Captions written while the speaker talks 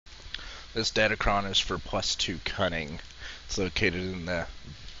This datacron is for +2 Cunning. It's located in the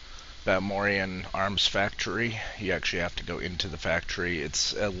Balmorra arms factory. You actually have to go into the factory.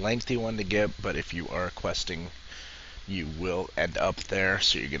 It's a lengthy one to get, but if you are questing, you will end up there,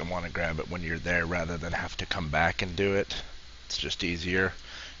 so you're going to want to grab it when you're there rather than have to come back and do it. It's just easier.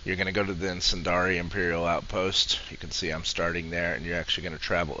 You're going to go to the Insandari Imperial Outpost. You can see I'm starting there, and you're actually going to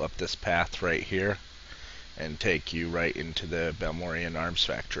travel up this path right here and take you right into the Balmorra arms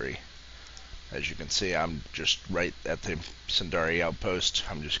factory. As you can see, I'm just right at the Sundari outpost.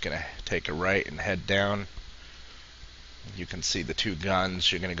 I'm just going to take a right and head down. You can see the two guns.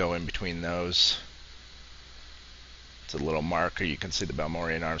 You're going to go in between those. It's a little marker. You can see the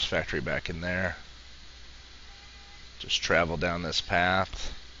Balmorra arms factory back in there. Just travel down this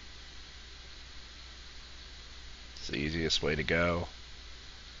path. It's the easiest way to go.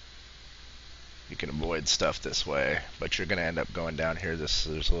 You can avoid stuff this way, but you're going to end up going down here. There's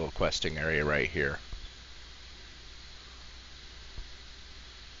a little questing area right here.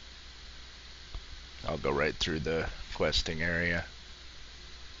 I'll go right through the questing area.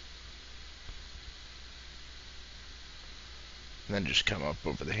 And then just come up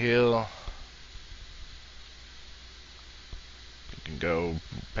over the hill. You can go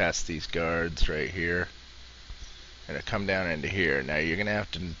past these guards right here. And come down into here. Now you're going to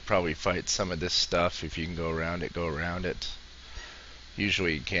have to probably fight some of this stuff. If you can go around it, go around it.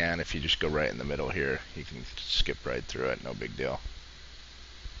 Usually you can. If you just go right in the middle here, you can skip right through it, no big deal.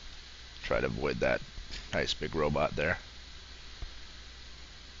 Try to avoid that nice big robot there.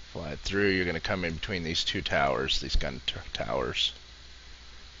 Fly through. You're going to come in between these two towers, these gun towers.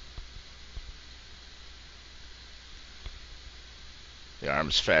 The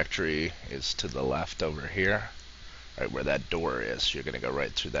arms factory is to the left over here, right where that door is. You're going to go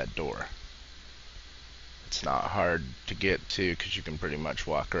right through that door. It's not hard to get to because you can pretty much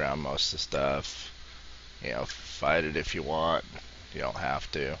walk around most of the stuff. You know, fight it if you want. You don't have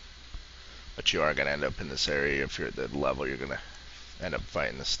to. But you are going to end up in this area. If you're at the level, you're going to end up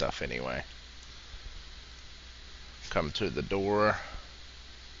fighting this stuff anyway. Come through the door.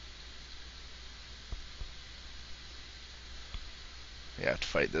 You have to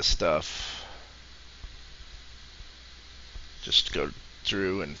fight this stuff. Just go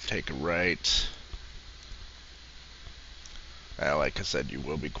through and take a right. Now, like I said, you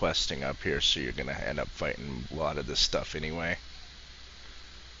will be questing up here, so you're going to end up fighting a lot of this stuff anyway.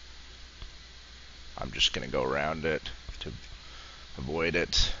 I'm just going to go around it to avoid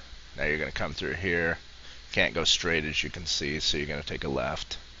it. Now you're going to come through here. Can't go straight, as you can see, so you're going to take a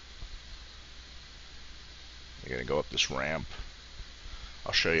left. You're going to go up this ramp.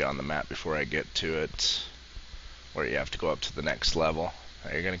 I'll show you on the map before I get to it where you have to go up to the next level.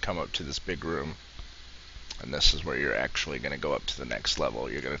 Now you're going to come up to this big room, and this is where you're actually going to go up to the next level.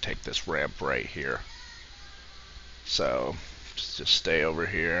 You're going to take this ramp right here. So just stay over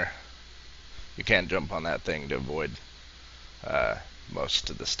here. You can jump on that thing to avoid most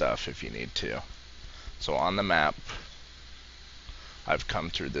of the stuff if you need to. So on the map, I've come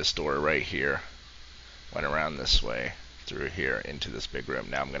through this door right here, went around this way, through here into this big room.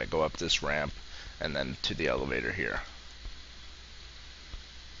 Now I'm going to go up this ramp and then to the elevator here.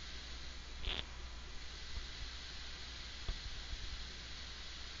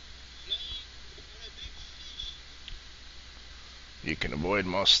 You can avoid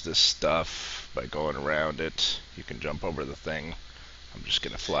most of this stuff by going around it. You can jump over the thing. I'm just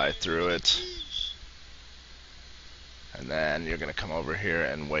going to fly through it. And then you're going to come over here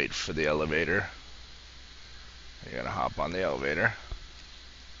and wait for the elevator. You're going to hop on the elevator.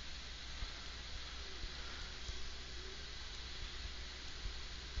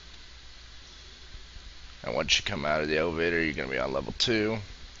 And once you come out of the elevator, you're going to be on level 2.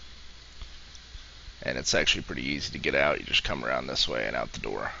 And it's actually pretty easy to get out. You just come around this way and out the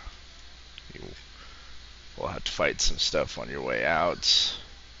door. You will have to fight some stuff on your way out.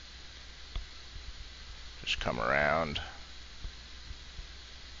 Just come around.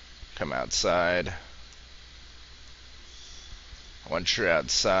 Come outside. Once you're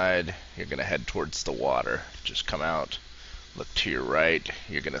outside, you're going to head towards the water. Just come out, look to your right.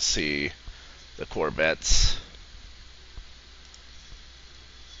 You're going to see the Corvettes.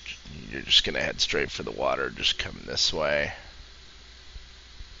 You're just going to head straight for the water. Just come this way.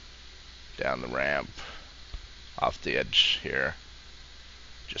 Down the ramp. Off the edge here.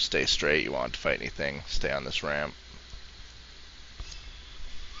 Just stay straight. You won't have to fight anything. Stay on this ramp.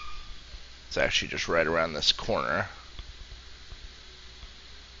 It's actually just right around this corner.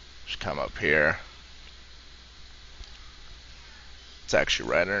 Just come up here. It's actually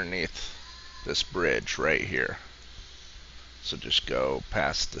right underneath this bridge right here. So just go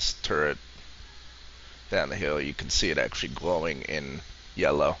past this turret down the hill. You can see it actually glowing in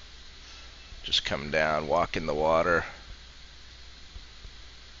yellow. Just come down, walk in the water,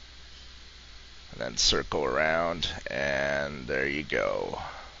 and then circle around, and there you go.